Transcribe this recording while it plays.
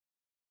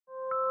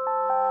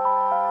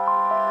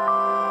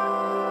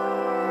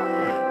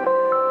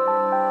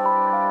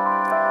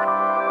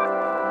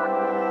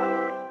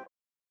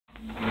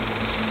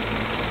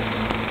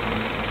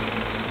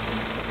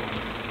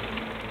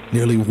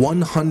Nearly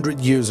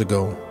 100 years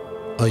ago,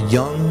 a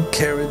young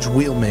carriage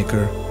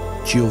wheelmaker,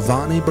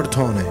 Giovanni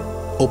Bertone,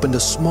 opened a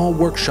small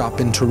workshop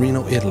in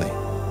Torino, Italy.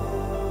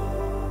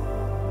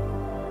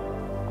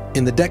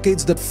 In the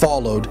decades that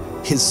followed,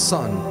 his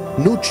son,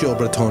 Nuccio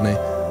Bertone,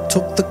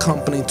 took the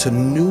company to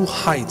new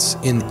heights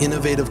in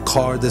innovative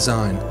car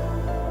design.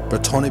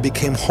 Bertone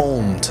became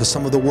home to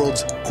some of the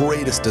world's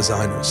greatest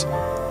designers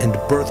and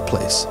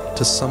birthplace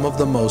to some of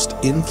the most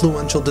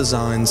influential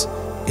designs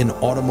in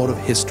automotive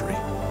history.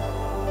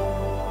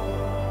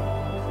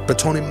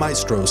 Bertone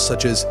maestros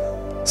such as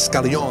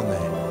Scaglione,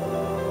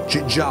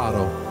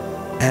 Giugiaro,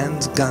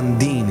 and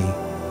Gandini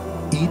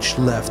each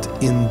left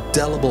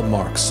indelible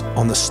marks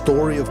on the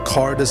story of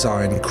car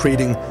design,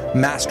 creating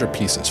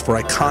masterpieces for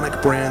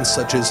iconic brands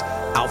such as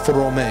Alfa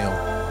Romeo,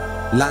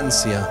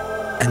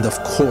 Lancia, and of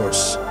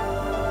course,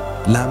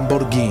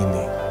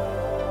 Lamborghini.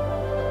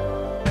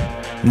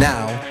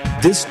 Now,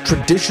 this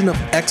tradition of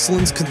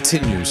excellence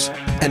continues,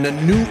 and a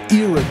new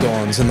era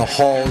dawns in the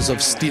halls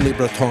of Stile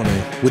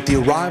Bertone with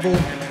the arrival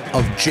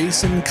of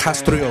Jason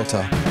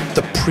Castriota,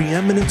 the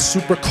preeminent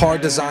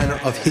supercar designer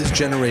of his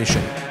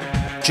generation.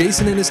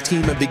 Jason and his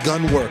team have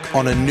begun work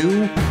on a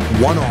new,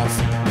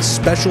 one-off,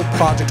 special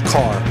project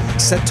car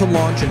set to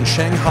launch in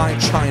Shanghai,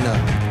 China,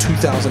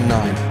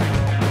 2009.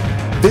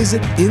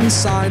 Visit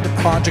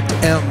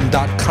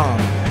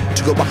InsideProjectM.com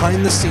to go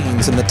behind the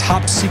scenes in the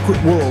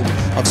top-secret world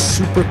of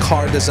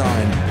supercar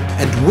design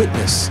and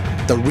witness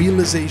the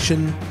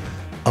realization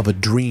of a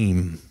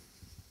dream.